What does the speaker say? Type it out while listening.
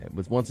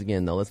But once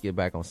again, though, let's get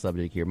back on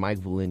subject here. Mike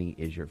Valenti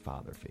is your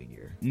father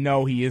figure.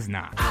 No, he is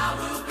not. I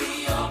will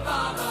be your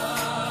father.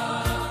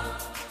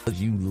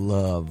 You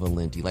love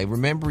Valenti. Like,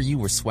 remember you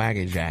were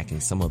swagger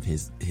jacking some of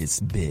his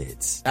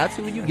bits. That's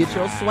who you get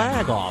your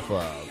swag off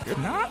of. You're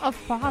not a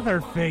father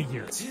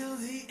figure. Till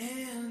the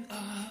end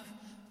of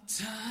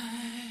time.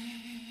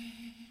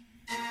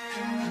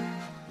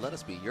 Let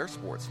us be your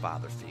sports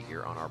father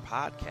figure on our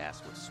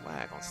podcast with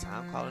swag on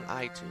SoundCloud and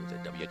iTunes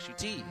at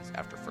WXUTs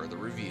after further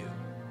review.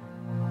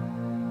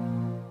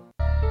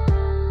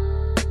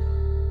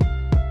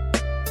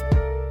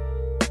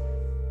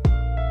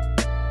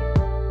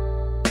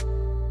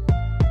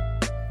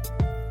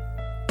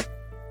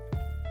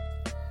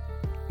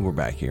 We're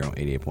back here on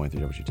 88.3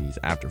 WXUTs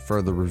after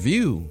further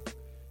review.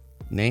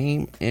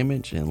 Name,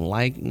 image, and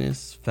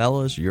likeness.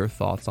 Fellas, your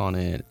thoughts on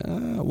it?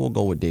 We'll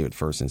go with David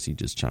first since he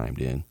just chimed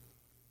in.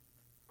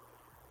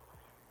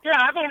 Yeah,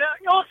 I mean,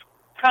 it's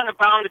kind of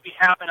bound to be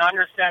happening. I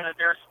understand that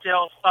there's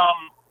still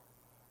some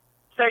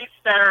states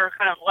that are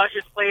kind of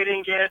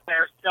legislating it.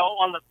 They're still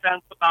on the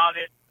fence about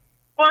it.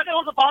 But it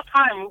was about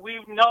time.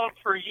 We've known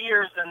for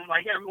years, and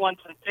like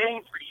everyone's been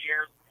saying for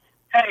years,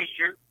 hey,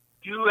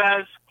 you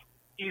as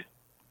these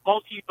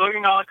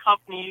multi-billion-dollar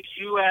companies,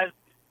 you as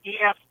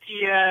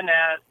ESPN,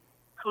 as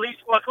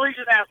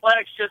collegiate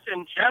athletics just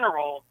in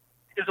general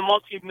is a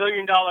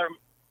multi-million-dollar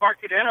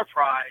market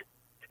enterprise.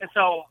 And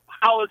so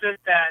how is it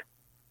that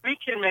we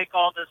can make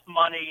all this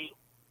money,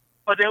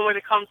 but then when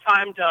it comes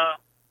time to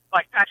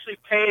like actually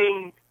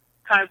paying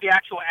kind of the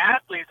actual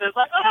athletes, it's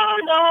like, oh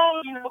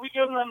no, we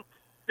give them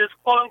this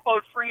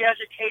quote-unquote free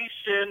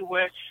education,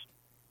 which,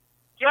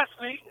 yes,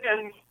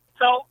 and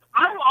so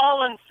I'm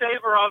all in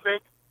favor of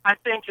it. I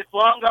think it's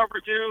long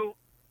overdue.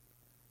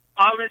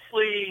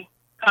 Obviously,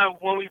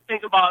 when we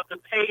think about the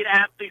paid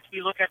athletes,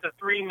 we look at the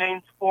three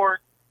main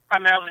sports,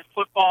 primarily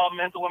football,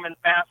 men's and women's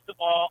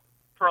basketball.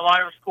 For a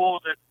lot of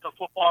schools, it's the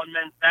football and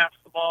men's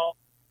basketball,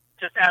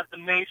 just as the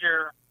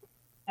major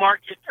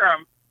market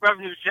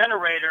revenue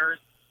generators.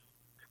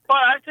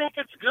 But I think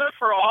it's good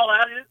for all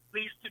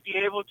athletes to be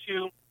able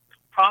to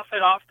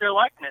profit off their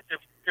likeness. If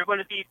they're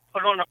going to be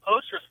put on a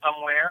poster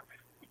somewhere,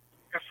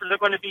 if they're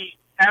going to be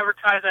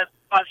advertised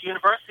by the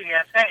university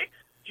as, hey,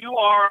 you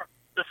are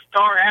the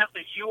star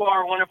athlete, you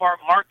are one of our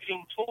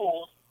marketing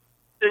tools,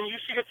 then you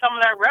should get some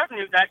of that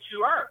revenue that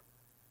you earn.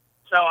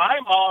 So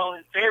I'm all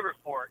in favor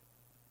for it.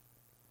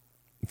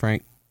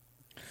 Frank?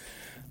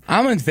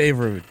 I'm in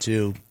favor of it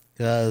too,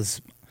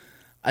 because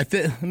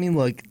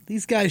look,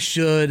 these guys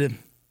should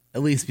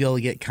at least be able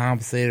to get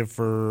compensated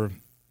for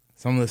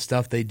some of the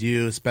stuff they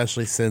do,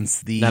 especially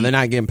since Now, they're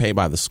not getting paid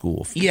by the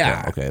school.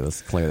 Yeah. Okay,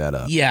 let's clear that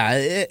up. Yeah,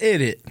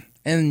 it.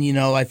 And,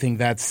 I think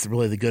that's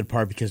really the good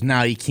part, because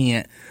now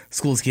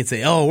schools can't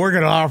say, oh, we're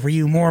going to offer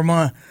you more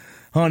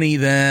money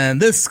than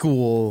this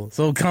school,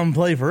 so come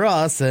play for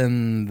us,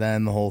 and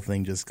then the whole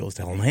thing just goes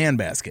to hell in a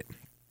handbasket.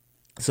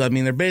 So,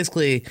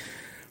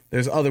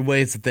 there's other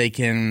ways that they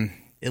can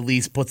at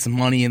least put some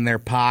money in their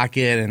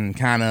pocket and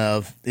kind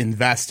of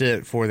invest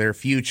it for their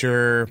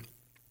future,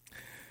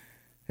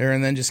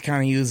 and then just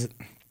kind of use it.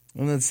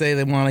 And let's say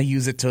they want to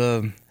use it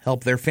to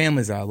help their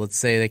families out. Let's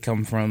say they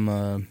come from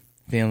a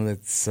family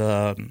that's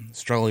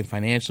struggling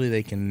financially.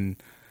 They can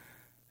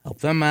help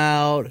them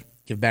out,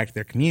 give back to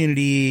their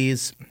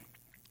communities.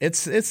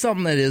 It's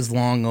something that is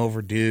long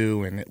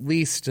overdue, and at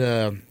least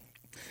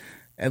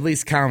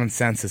common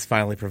sense has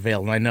finally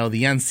prevailed. And I know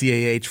the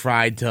NCAA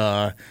tried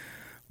to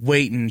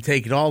wait and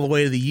take it all the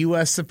way to the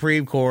U.S.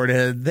 Supreme Court,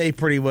 and they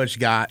pretty much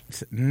got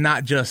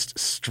not just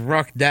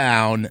struck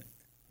down,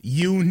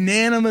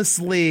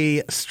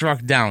 unanimously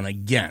struck down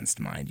against,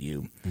 mind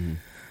you.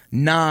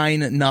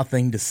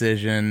 9-0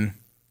 decision.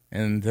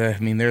 And,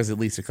 there's at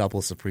least a couple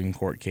of Supreme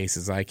Court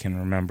cases I can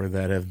remember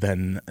that have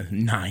been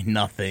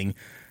 9-0,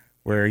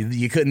 where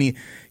you couldn't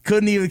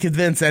even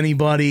convince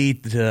anybody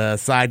to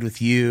side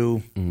with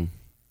you.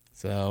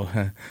 So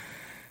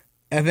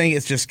I think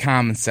it's just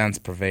common sense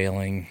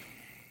prevailing.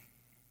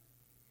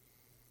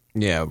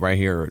 Yeah, right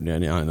here. I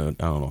don't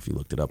know if you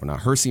looked it up or not.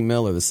 Hersey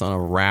Miller, the son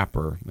of a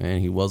rapper, man,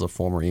 he was a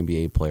former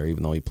NBA player,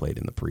 even though he played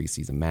in the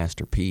preseason.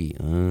 Master P.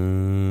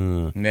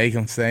 Make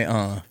him say,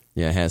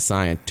 Yeah, has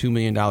signed a $2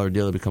 million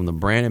deal to become the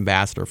brand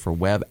ambassador for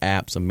Web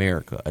Apps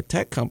America, a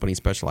tech company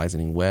specializing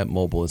in web,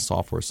 mobile, and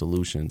software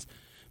solutions.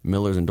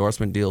 Miller's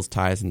endorsement deals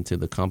ties into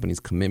the company's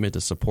commitment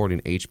to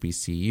supporting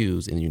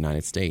HBCUs in the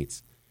United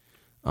States.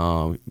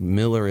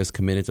 Miller is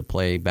committed to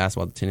play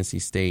basketball at Tennessee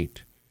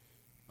State,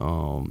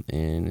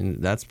 and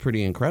that's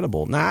pretty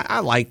incredible. Now, I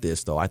like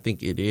this, though. I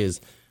think it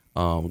is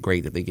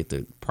great that they get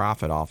to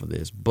profit off of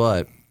this,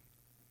 but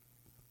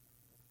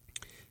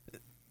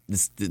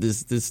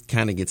this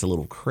kind of gets a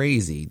little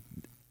crazy.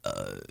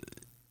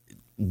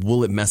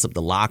 Will it mess up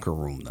the locker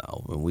room,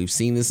 though? And we've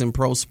seen this in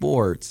pro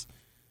sports.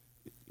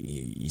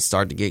 You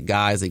start to get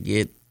guys that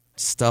get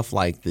stuff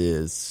like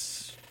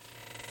this,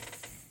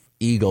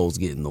 egos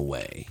get in the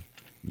way.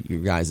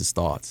 Your guys'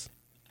 thoughts?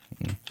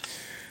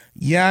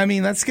 Yeah,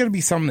 that's going to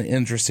be something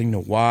interesting to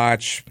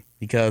watch,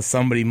 because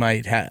somebody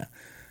might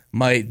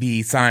might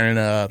be signing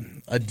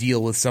a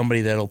deal with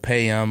somebody that'll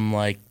pay him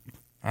like,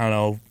 I don't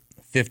know,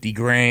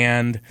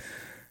 $50,000,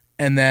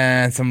 and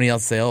then somebody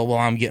else say, oh, well,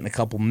 I'm getting a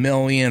couple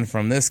million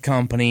from this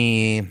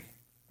company,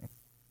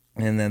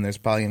 and then there's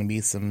probably going to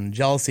be some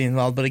jealousy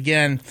involved. But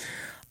again,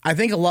 I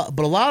think a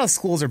lot of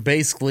schools are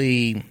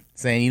basically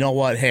saying, you know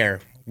what, here,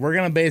 we're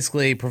going to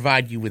basically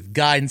provide you with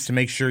guidance to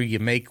make sure you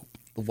make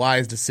the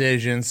wise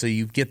decisions so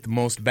you get the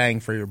most bang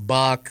for your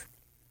buck.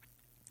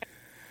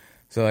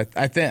 So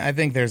I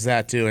think there's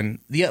that too. And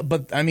the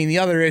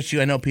other issue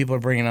I know people are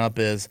bringing up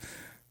is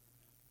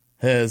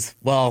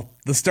well,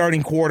 the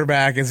starting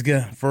quarterback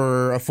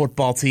for a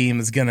football team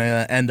is going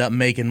to end up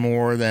making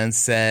more than,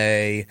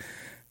 say,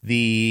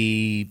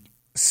 the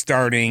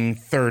starting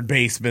third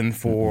baseman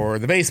for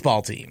the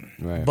baseball team.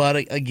 Right. But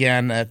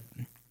again, I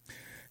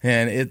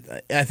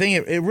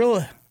think it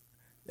really,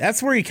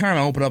 that's where you kind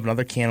of open up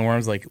another can of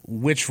worms, like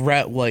which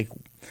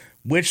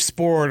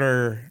sport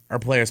are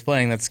players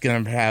playing that's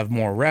going to have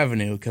more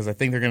revenue, because I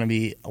think they're going to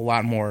be a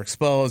lot more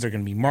exposed. They're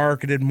going to be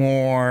marketed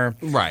more.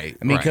 Right.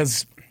 I mean, right.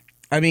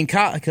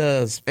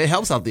 Because it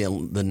helps out the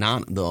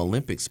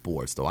Olympic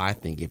sports, though. I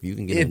think if you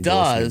can get an it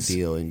endorsement does.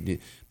 deal,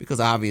 because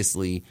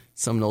obviously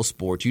some of those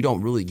sports you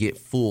don't really get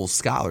full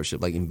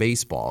scholarship. Like in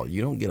baseball,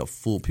 you don't get a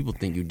full. People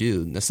think you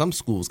do. Now some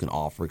schools can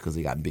offer it because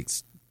they got big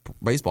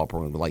baseball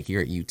programs, but like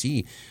here at UT,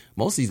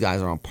 most of these guys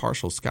are on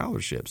partial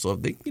scholarship. So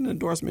if they get an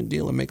endorsement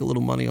deal and make a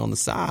little money on the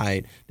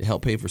side to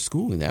help pay for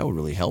schooling, that would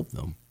really help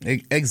them.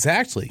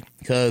 Exactly,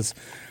 because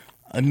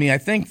I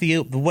think the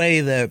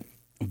way that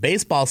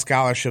baseball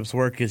scholarships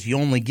work is you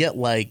only get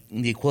like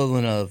the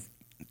equivalent of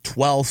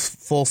 12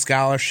 full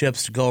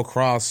scholarships to go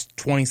across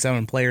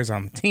 27 players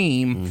on the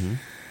team. Mm-hmm.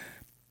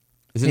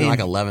 Isn't it like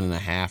 11 and a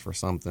half or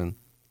something?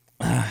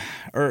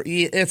 Or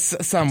it's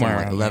somewhere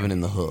like around 11 there.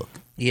 in the hook.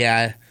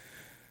 Yeah.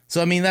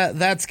 So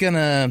that's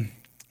gonna,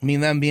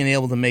 them being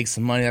able to make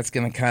some money, that's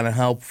gonna kind of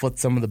help foot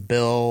some of the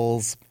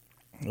bills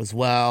as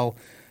well.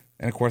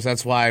 And of course,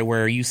 that's why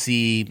where you'll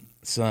see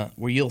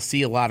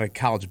a lot of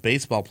college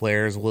baseball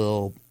players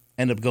will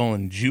end up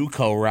going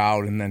JUCO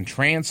route and then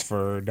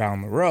transfer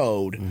down the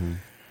road. Mm-hmm.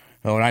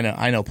 Oh, and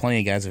I know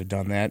plenty of guys have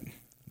done that.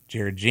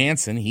 Jared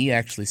Jansen, he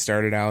actually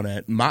started out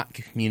at Mott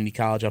Community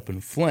College up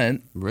in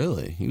Flint.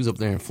 Really? He was up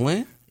there in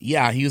Flint?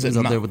 Yeah, he was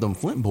up there with them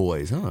Flint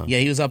boys, huh? Yeah,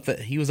 he was up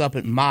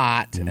at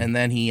Mott, and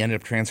then he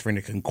ended up transferring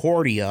to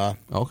Concordia.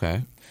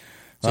 Okay.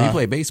 So he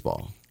played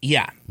baseball.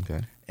 Yeah.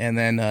 Okay. And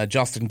then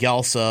Justin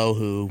Gelso,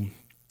 who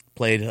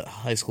played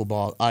high school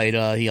ball at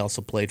Ida, he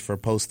also played for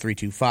Post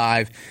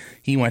 325.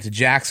 He went to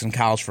Jackson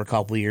College for a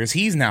couple of years.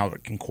 He's now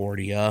at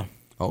Concordia.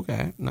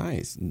 Okay,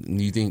 nice.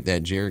 Do you think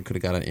that Jared could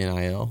have got an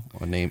NIL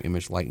or name,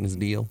 image, likeness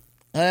deal?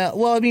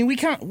 Well,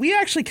 we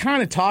actually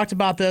kind of talked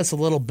about this a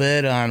little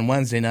bit on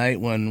Wednesday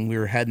night when we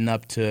were heading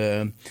up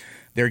to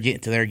their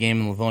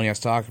game in Livonia. I was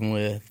talking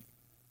with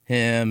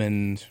him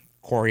and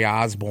Corey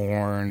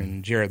Osborne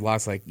and Jared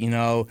Lux, like,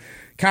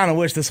 kind of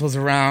wish this was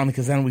around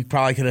because then we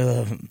probably could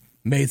have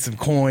made some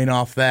coin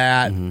off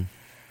that. Mm-hmm.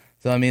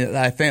 So, I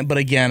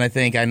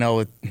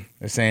know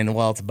they're saying,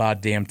 well, it's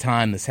about damn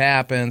time this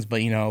happens,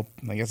 but, I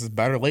guess it's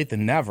better late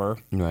than never.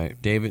 Right.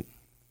 David?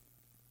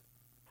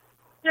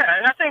 Yeah,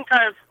 and I think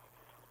kind of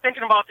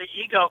thinking about the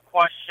ego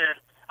question,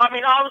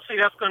 obviously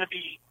that's going to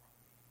be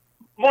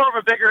more of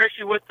a bigger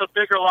issue with the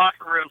bigger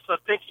locker room, so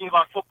thinking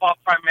about football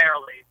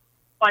primarily.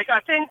 Like, I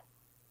think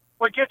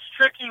what gets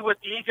tricky with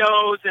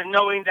egos and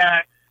knowing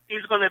that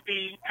these are going to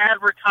be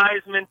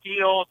advertisement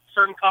deals,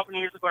 certain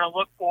companies are going to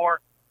look for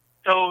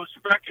those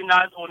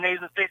recognizable names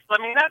and faces.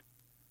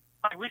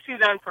 We see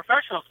that in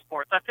professional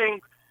sports. I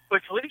think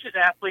with collegiate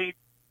athletes,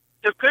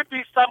 there could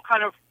be some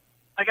kind of,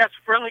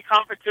 friendly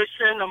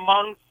competition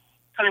among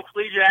kind of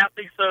collegiate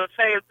athletes. So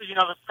say it's,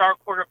 the star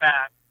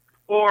quarterback,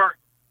 or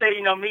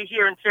say, me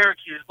here in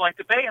Syracuse, like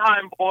the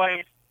Boeheim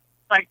boys,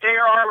 like they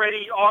are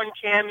already on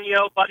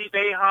Cameo. Buddy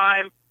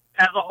Boeheim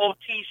has a whole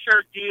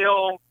T-shirt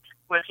deal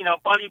with,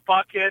 Buddy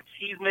Buckets.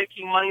 He's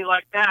making money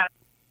like that.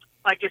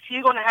 Like, is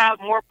he going to have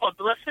more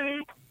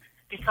publicity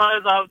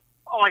because of,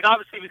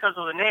 obviously because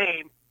of the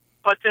name,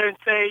 but then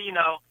say,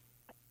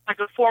 like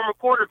a former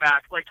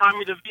quarterback, like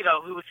Tommy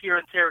DeVito, who was here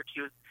in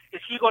Syracuse,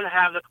 is he going to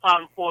have the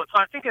clown pool?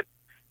 So I think it's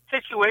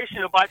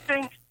situational, but I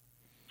think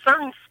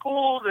certain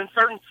schools and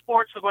certain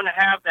sports are going to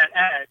have that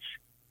edge.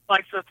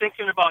 Like, so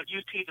thinking about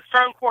UT, the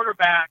certain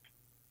quarterback,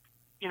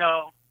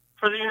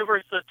 for the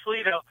University of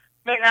Toledo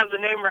may have the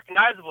name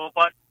recognizable,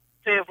 but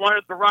say if one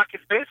of the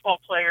Rockets baseball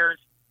players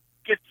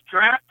gets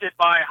drafted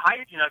by a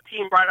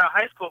team right out of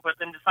high school, but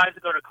then decides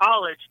to go to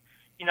college,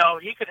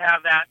 he could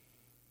have that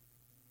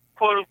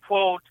quote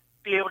unquote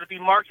be able to be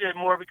marketed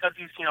more because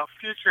he's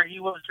future. He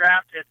was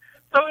drafted,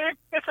 so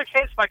it's a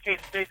case by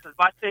case basis.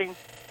 But I think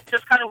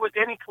just kind of with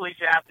any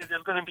collegiate athlete,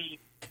 there's going to be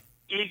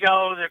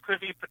ego, there could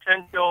be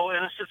potential,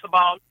 and it's just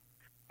about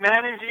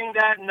managing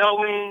that,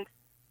 knowing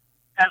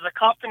as a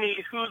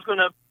company who's going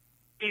to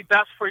be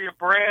best for your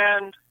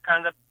brand,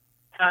 kind of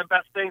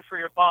best thing for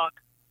your buck.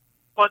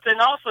 But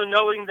then also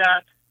knowing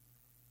that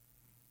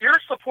you're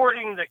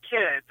supporting the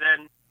kids,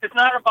 and it's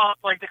not about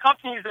like the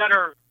companies that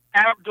are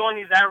doing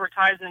these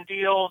advertising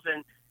deals,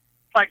 and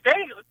like they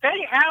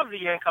have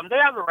the income, they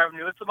have the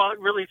revenue. It's about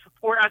really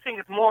support. I think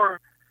it's more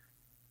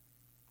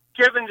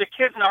giving the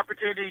kids an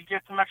opportunity to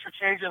get some extra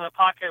change in the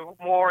pocket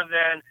more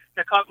than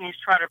the companies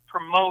try to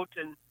promote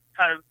and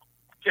kind of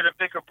get a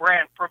bigger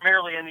brand,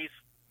 primarily in these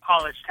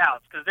college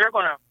towns, because they're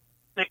going to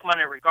make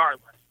money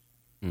regardless.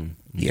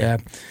 Yeah.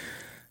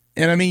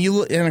 And I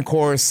mean, and of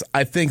course,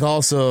 I think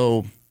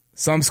also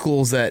some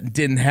schools that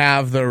didn't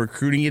have the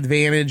recruiting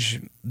advantage,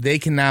 they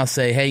can now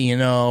say, hey,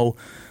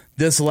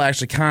 this will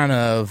actually kind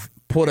of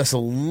put us a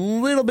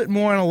little bit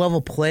more on a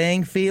level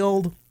playing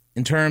field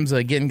in terms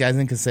of getting guys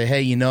in to say,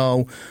 hey,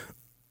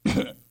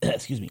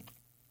 excuse me,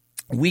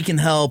 we can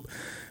help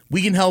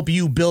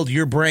you build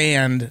your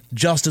brand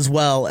just as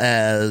well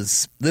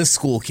as this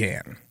school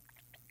can.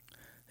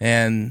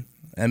 And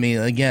I mean,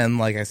 again,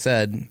 like I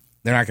said,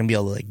 they're not going to be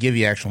able to give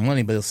you actual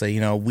money, but they'll say,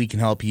 we can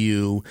help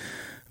you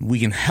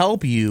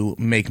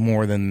make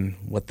more than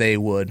what they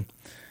would.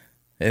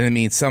 And I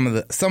mean, some of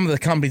the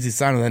companies he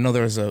signed with, I know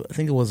there was I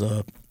think it was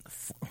a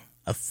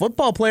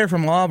football player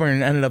from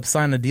Auburn ended up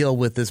signing a deal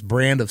with this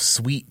brand of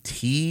sweet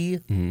tea.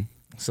 Mm-hmm.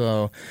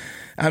 So,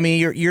 I mean,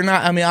 you're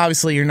not. I mean,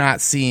 obviously, you're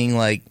not seeing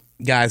like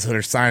guys that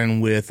are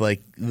signing with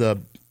like the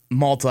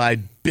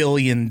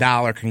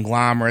multi-billion-dollar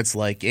conglomerates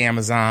like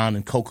Amazon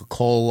and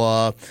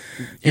Coca-Cola.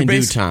 In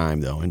due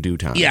time, though. In due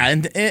time. Yeah,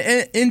 and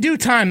in due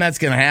time, that's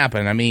going to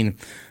happen. I mean,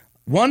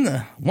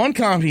 one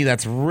company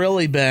that's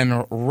really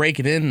been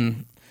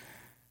raking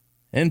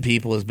in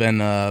people has been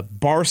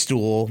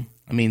Barstool.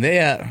 I mean, they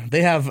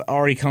have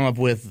already come up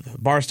with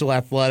Barstool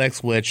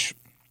Athletics, which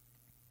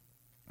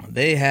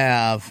they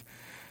have.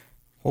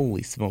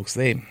 Holy smokes!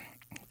 They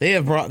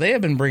have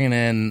been bringing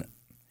in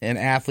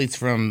athletes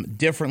from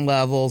different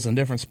levels and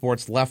different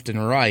sports, left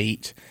and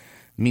right.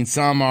 I mean,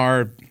 some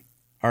are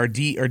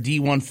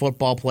D1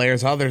 football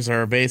players. Others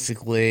are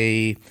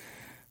basically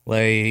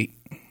like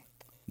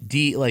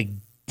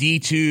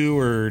D2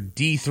 or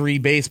D3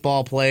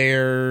 baseball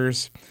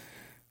players.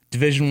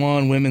 Division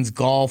I women's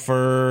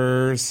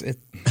golfers.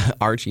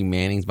 Archie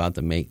Manning's about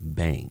to make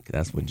bank.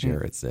 That's what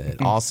Jared said.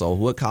 Also,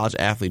 what college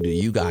athlete do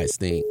you guys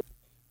think?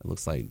 It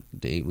looks like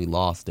we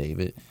lost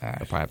David. I'll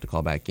probably have to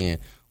call back in.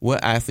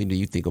 What athlete do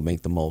you think will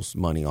make the most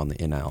money on the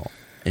NIL?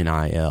 It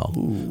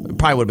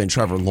probably would have been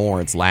Trevor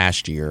Lawrence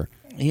last year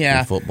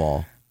in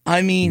football.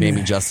 I mean,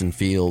 maybe Justin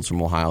Fields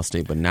from Ohio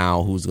State, but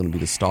now who's going to be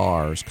the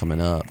stars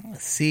coming up?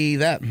 See,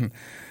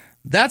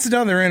 that's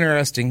another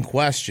interesting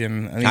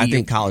question. I mean, I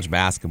think college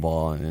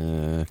basketball,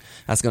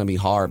 that's going to be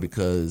hard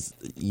because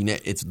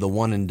it's the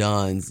one and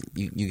dones.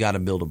 You got to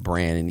build a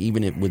brand, and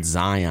even with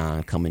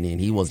Zion coming in,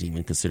 he wasn't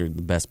even considered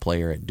the best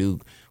player at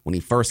Duke when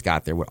he first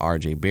got there with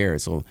R.J.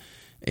 Barrett. So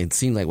it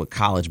seemed like with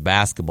college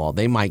basketball,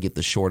 they might get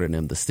the short of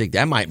them to stick.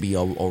 That might be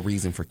a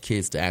reason for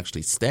kids to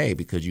actually stay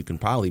because you can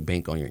probably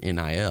bank on your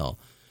NIL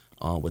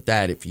with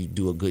that if you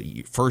do a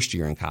good first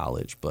year in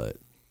college. But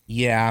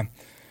yeah.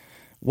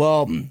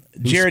 Well,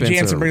 Jared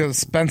Jansen brings up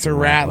Spencer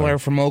Rattler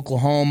from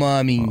Oklahoma.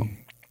 I mean,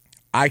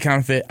 I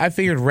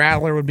figured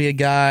Rattler would be a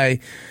guy.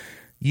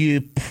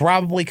 You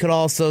probably could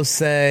also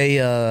say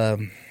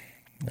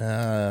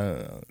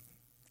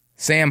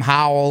Sam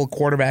Howell,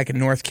 quarterback in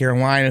North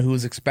Carolina,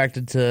 who's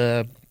expected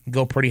to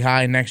go pretty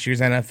high in next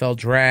year's NFL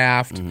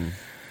draft.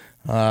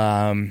 Mm-hmm.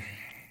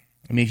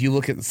 I mean, if you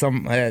look at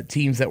some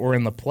teams that were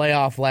in the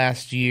playoff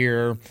last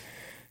year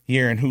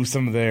and who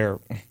some of their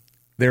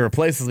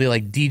replacements be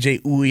like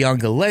DJ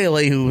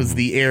Uiagalelei, who was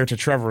the heir to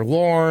Trevor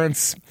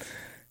Lawrence.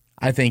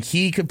 I think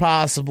he could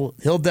I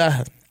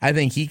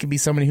think he could be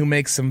somebody who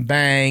makes some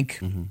bank.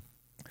 Mm-hmm.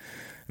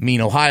 I mean,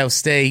 Ohio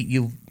State,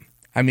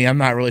 I'm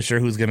not really sure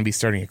who's going to be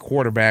starting a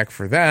quarterback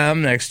for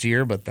them next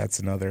year, but that's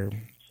another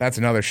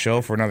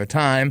show for another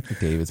time.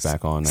 David's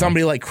back on now.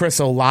 Somebody like Chris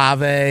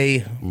Olave,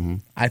 mm-hmm.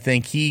 I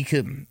think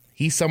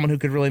he's someone who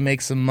could really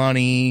make some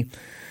money.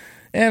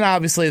 And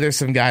obviously there's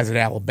some guys at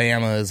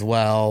Alabama as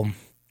well.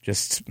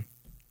 Just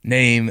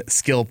name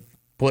skill,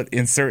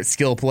 insert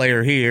skill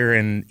player here,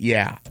 and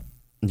yeah.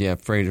 Yeah,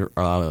 Fraser.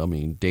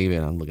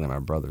 David. I'm looking at my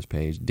brother's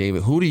page.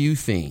 David, who do you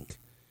think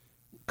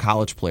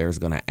college player is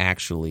going to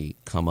actually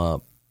come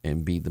up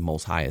and be the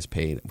most highest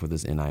paid for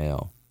this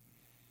NIL?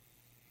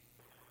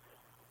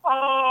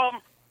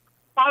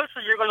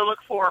 Obviously, you're going to look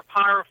for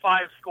Power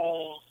 5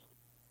 schools.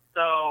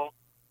 So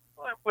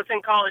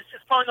within college,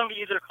 it's probably going to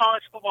be either a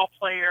college football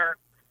player.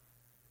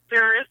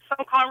 There is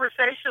some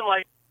conversation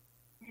like,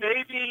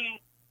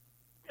 maybe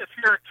if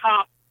you're a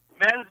top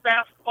men's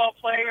basketball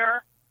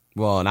player.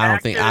 Well, and I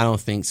don't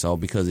think so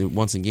because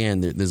once again,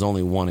 there's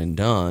only one and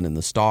done, and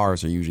the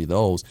stars are usually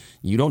those.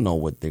 You don't know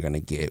what they're going to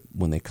get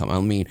when they come. I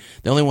mean,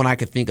 the only one I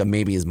could think of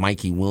maybe is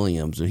Mikey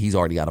Williams, and he's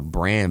already got a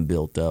brand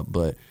built up.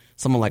 But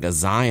someone like a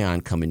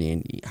Zion coming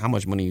in, how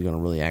much money are you going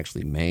to really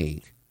actually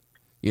make?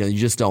 You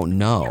just don't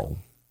know.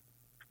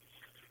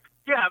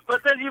 Yeah,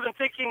 but then even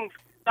thinking,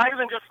 not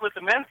even just with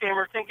the men's game,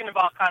 we're thinking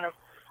about kind of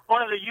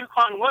one of the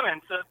UConn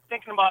women, so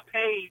thinking about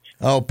Paige.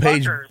 Oh,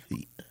 Paige.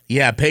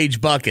 Yeah, Paige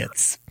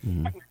Buckets.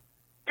 Mm-hmm.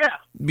 Yeah.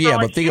 Yeah, So,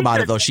 but like, think she about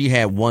it did- though. She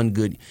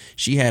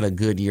had a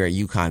good year at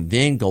UConn,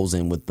 then goes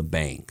in with the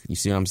bank. You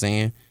see what I'm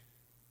saying?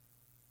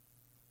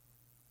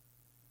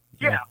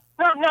 Yeah.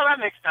 No, that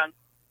makes sense.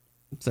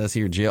 It says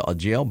here, a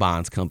jail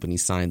bonds company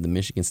signed the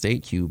Michigan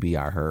State QB.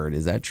 I heard.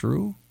 Is that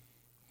true?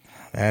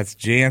 That's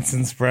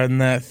Jansen spreading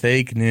that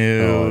fake Oh,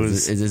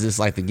 news. is this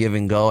like the give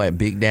and go at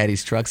Big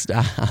Daddy's truck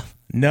stop?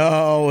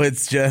 No,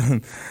 it's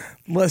just,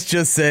 let's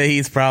just say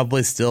he's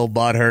probably still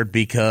butthurt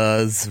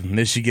because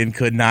Michigan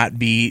could not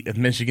beat a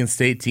Michigan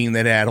State team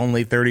that had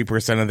only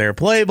 30% of their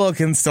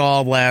playbook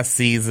installed last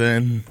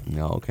season.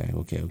 No, okay,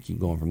 we'll keep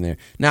going from there.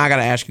 Now I got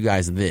to ask you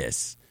guys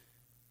this: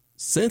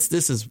 since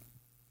this has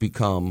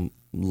become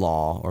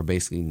law, or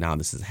basically now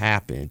this has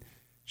happened,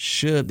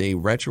 should they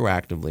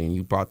retroactively?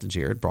 And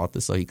Jared brought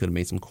this up. He could have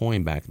made some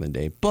coin back in the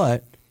day,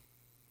 but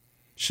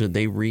should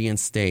they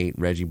reinstate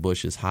Reggie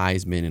Bush's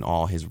Heisman and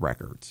all his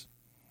records?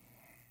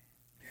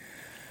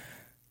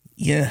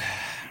 Yeah.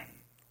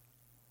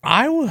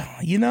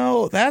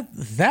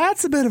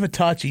 That's a bit of a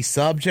touchy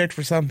subject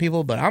for some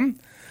people, but I'm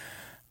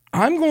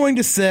going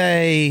to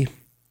say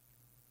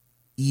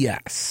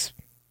yes.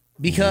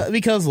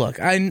 Because look,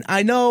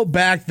 I know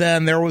back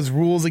then there was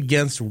rules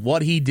against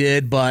what he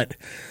did, but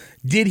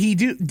did he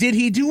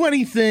do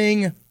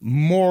anything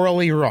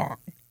morally wrong?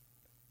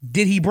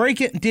 Did he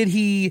break it? Did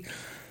he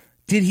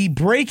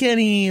break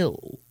any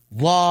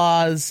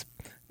laws?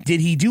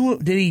 Did he do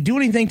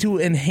anything to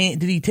enhance?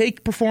 Did he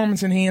take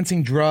performance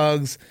enhancing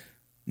drugs?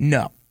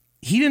 No,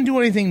 he didn't do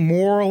anything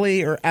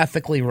morally or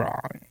ethically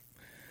wrong.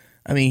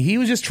 I mean, he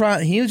was just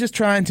trying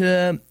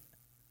to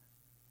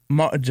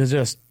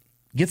just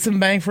get some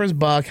bang for his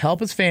buck, help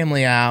his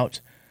family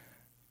out.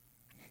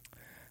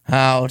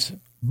 But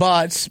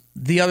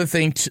the other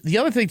thing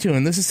too,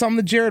 and this is something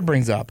that Jared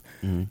brings up,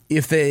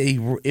 if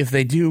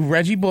they do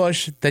Reggie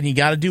Bush, then you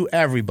got to do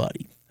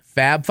everybody.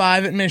 Fab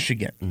Five at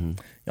Michigan.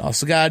 You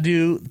also got to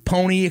do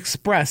Pony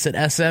Express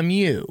at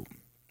SMU.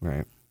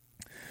 Right.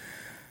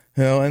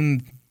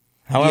 And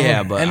however,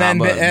 yeah, but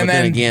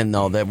then again,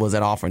 though, was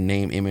that all for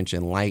name, image,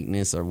 and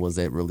likeness, or was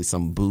that really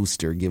some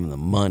booster giving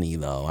them money?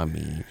 Though, I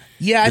mean,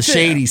 yeah, the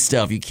shady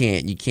stuff you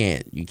can't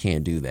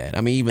do that.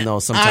 I mean, even though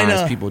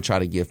sometimes people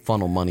try to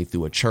funnel money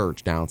through a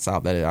church down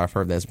south, that I've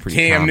heard that's pretty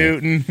Cam common.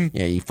 Newton.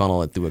 Yeah, you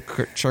funnel it through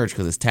a church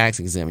because it's tax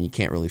exempt, and you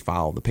can't really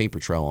follow the paper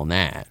trail on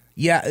that.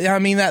 Yeah, I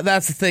mean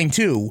that's the thing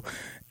too.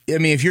 I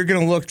mean, if you're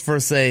going to look for,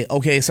 say,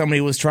 okay, somebody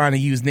was trying to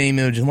use name,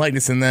 image, and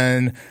likeness, and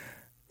then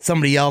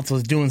somebody else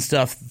was doing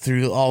stuff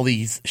through all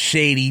these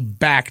shady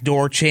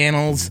backdoor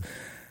channels,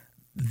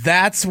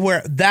 that's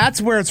where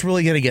it's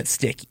really going to get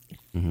sticky.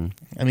 Mm-hmm.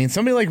 I mean,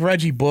 somebody like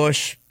Reggie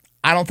Bush,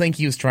 I don't think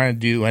he was trying to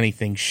do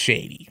anything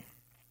shady.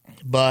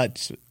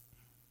 But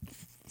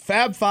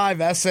Fab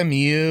Five,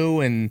 SMU,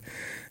 and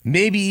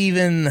maybe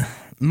even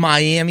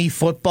Miami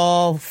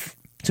football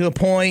to a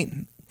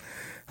point,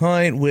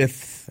 right,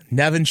 with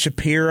Nevin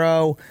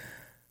Shapiro,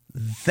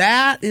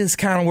 that is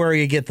kind of where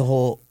you get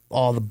all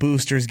the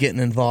boosters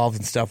getting involved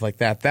and stuff like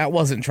that. That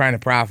wasn't trying to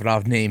profit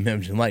off name,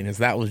 image, and likeness.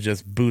 That was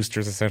just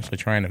boosters essentially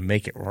trying to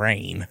make it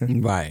rain.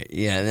 Right.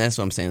 Yeah, and that's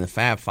what I'm saying. The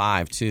Fab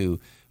Five, too.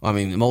 I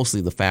mean,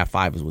 mostly the Fab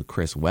Five is with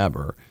Chris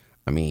Webber.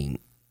 I mean,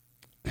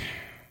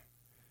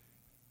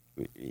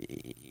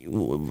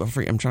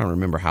 I'm trying to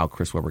remember how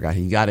Chris Webber got it.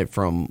 He got it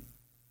from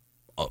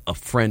a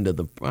friend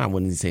of I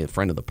wouldn't say a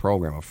friend of the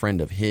program, a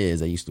friend of his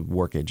that used to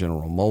work at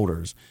General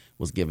Motors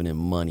was giving him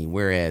money.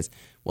 Whereas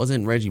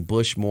wasn't Reggie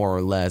Bush more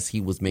or less,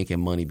 he was making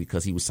money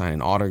because he was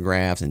signing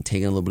autographs and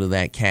taking a little bit of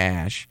that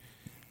cash.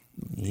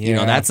 Yeah. You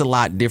know, that's a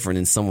lot different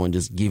than someone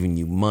just giving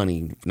you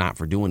money not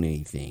for doing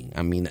anything.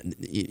 I mean,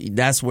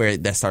 that's where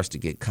that starts to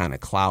get kind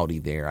of cloudy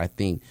there. I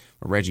think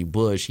Reggie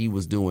Bush, he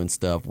was doing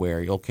stuff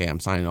where, okay,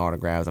 I'm signing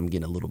autographs, I'm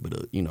getting a little bit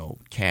of,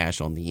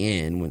 cash on the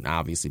end, when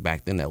obviously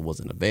back then that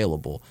wasn't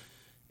available.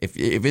 If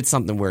it's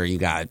something where you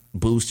got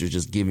boosters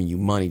just giving you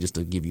money just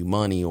to give you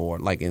money, or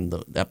like in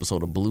the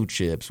episode of Blue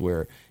Chips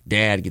where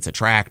dad gets a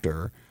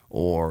tractor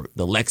or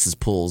the Lexus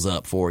pulls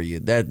up for you,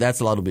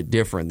 that's a little bit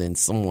different than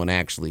someone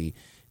actually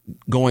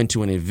going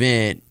to an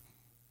event,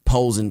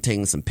 posing,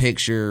 taking some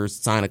pictures,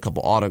 sign a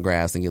couple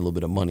autographs, and get a little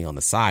bit of money on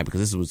the side, because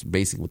this was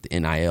basically what the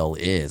NIL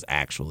is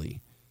actually.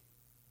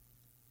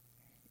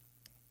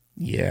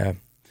 Yeah.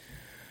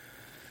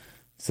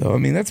 So, I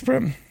mean,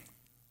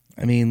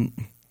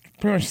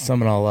 pretty much to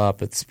sum it all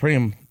up, it's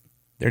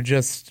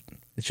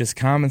just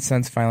common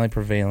sense finally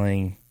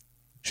prevailing.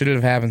 Should it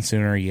have happened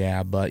sooner?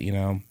 Yeah, but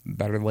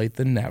better late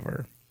than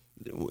never.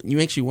 It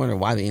makes you wonder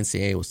why the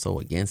NCAA was so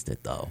against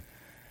it, though.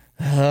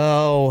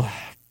 Oh,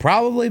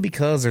 probably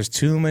because there's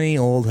too many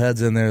old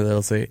heads in there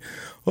that'll say,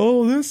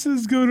 "Oh, this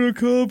is gonna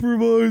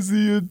compromise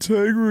the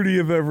integrity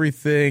of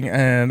everything,"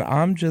 and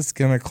I'm just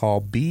gonna call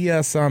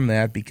BS on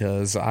that,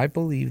 because I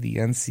believe the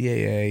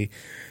NCAA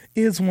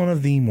is one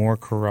of the more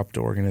corrupt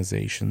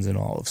organizations in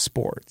all of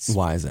sports.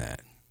 Why is that?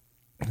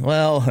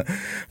 Well,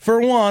 for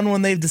one,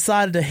 when they've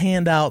decided to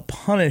hand out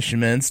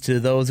punishments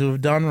to those who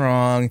have done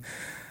wrong,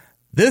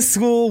 this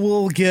school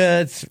will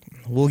get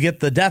will get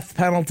the death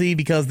penalty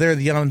because they're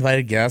the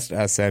uninvited guest,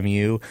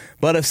 SMU.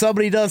 But if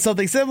somebody does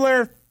something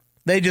similar,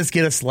 they just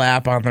get a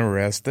slap on the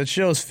wrist. That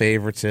shows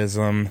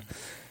favoritism.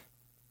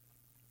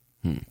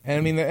 And I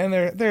mean,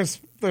 there's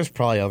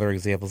probably other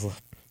examples.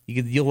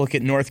 You'll look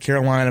at North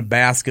Carolina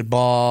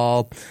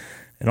basketball,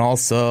 and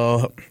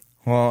also,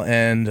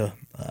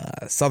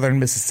 Southern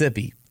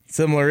Mississippi.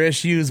 Similar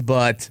issues,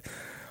 but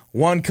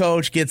one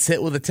coach gets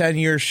hit with a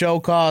 10-year show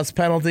cause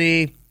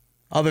penalty.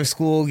 Other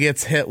school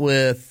gets hit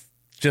with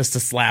just a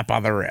slap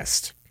on the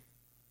wrist.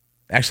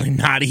 Actually,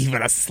 not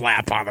even a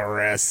slap on the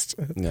wrist.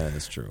 Yeah,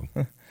 that's true.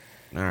 All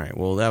right.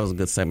 Well, that was a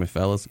good segment,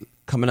 fellas.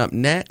 Coming up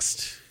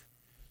next,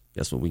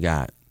 guess what we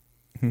got?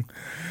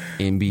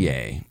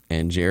 NBA.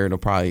 And Jared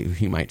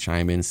he might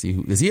chime in and see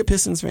who. Is he a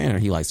Pistons fan or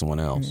he likes someone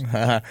else?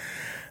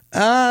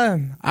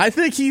 I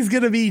think he's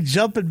going to be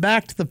jumping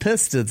back to the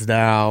Pistons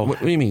now. What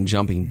do you mean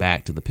jumping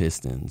back to the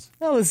Pistons?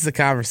 Well, this is a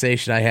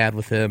conversation I had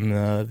with him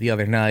the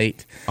other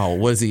night. Oh,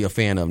 what is he a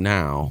fan of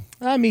now?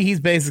 I mean, is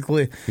he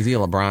a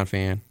LeBron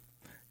fan?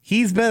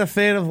 He's been a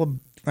fan of,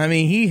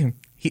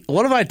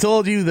 what if I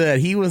told you that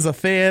he was a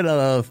fan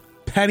of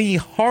Penny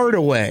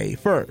Hardaway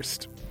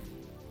first?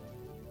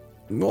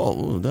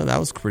 Well, that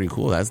was pretty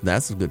cool.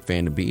 That's a good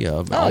fan to be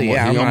of. Oh,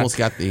 yeah.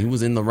 He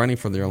was in the running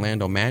for the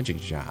Orlando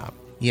Magic job.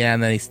 Yeah,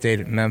 and then he stayed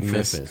at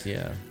Memphis.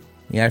 Yeah.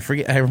 Yeah, I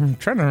forget. I'm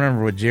trying to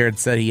remember what Jared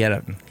said. He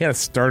had a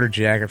starter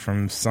jacket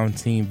from some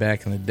team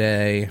back in the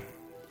day.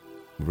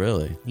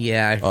 Really?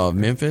 Yeah.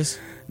 Memphis?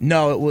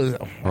 No, it was.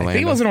 Orlando? I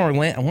think it was in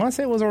Orlando. I want to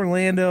say it was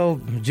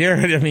Orlando.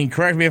 Jared,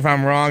 correct me if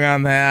I'm wrong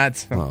on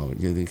that. Oh,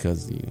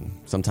 because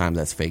sometimes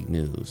that's fake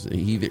news.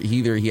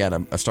 Either he had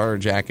a starter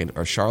jacket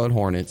or Charlotte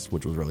Hornets,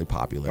 which was really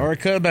popular. Or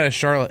it could have been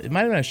It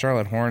might have been a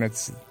Charlotte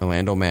Hornets.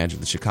 Orlando Magic,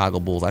 the Chicago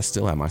Bulls. I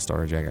still have my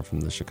starter jacket from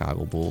the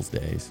Chicago Bulls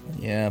days.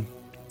 Yeah.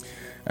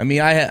 I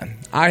mean, I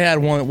had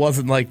one that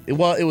wasn't like it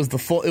was the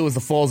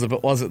full zip.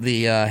 It wasn't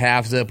the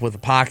half zip with the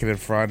pocket in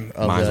front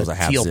of Mine was a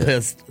half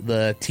zip.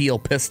 The teal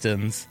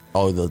Pistons.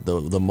 Oh,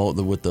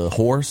 the with the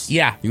horse.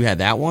 Yeah, you had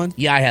that one.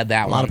 Yeah, I had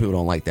that one. A lot of people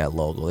don't like that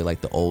logo. They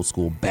like the old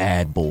school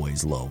Bad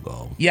Boys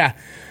logo. Yeah.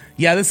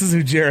 This is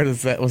who Jared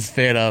was a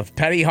fan of: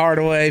 Penny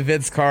Hardaway,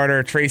 Vince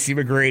Carter, Tracy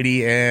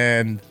McGrady,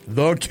 and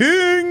the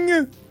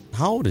King.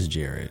 How old is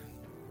Jared?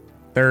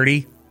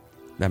 30.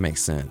 That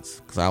makes sense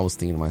because I was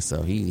thinking to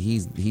myself,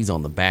 he's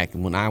on the back.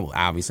 When I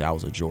was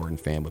a Jordan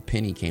fan, but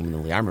Penny came in the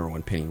league. I remember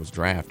when Penny was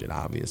drafted.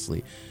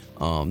 Obviously,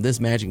 this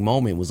Magic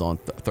Moment was on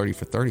 30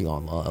 for 30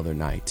 on the other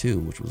night too,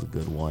 which was a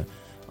good one.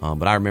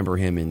 But I remember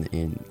him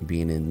in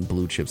being in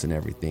Blue Chips and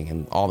everything,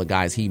 and all the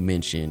guys he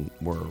mentioned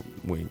were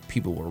when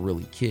people were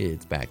really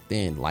kids back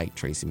then, like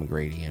Tracy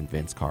McGrady and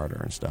Vince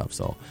Carter and stuff.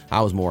 So I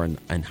was more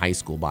in high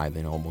school by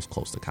then, almost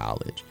close to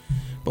college.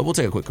 But we'll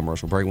take a quick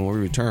commercial break. When we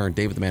return,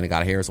 David the Man that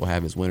got Harris will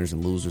have his winners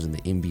and losers in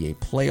the NBA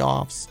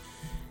playoffs,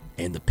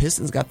 and the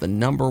Pistons got the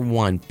number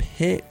 1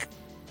 pick.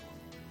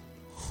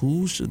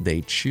 Who should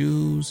they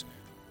choose?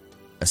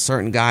 A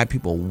certain guy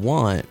people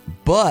want,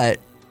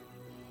 but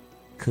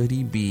could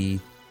he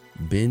be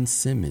Ben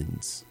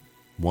Simmons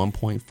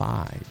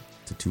 1.5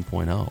 to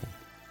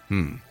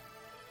 2.0?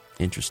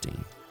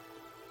 Interesting.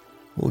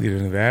 We'll get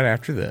into that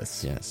after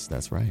this. Yes,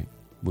 that's right.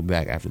 We'll be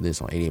back after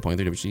this on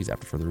 88.3 WC's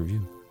after further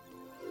review.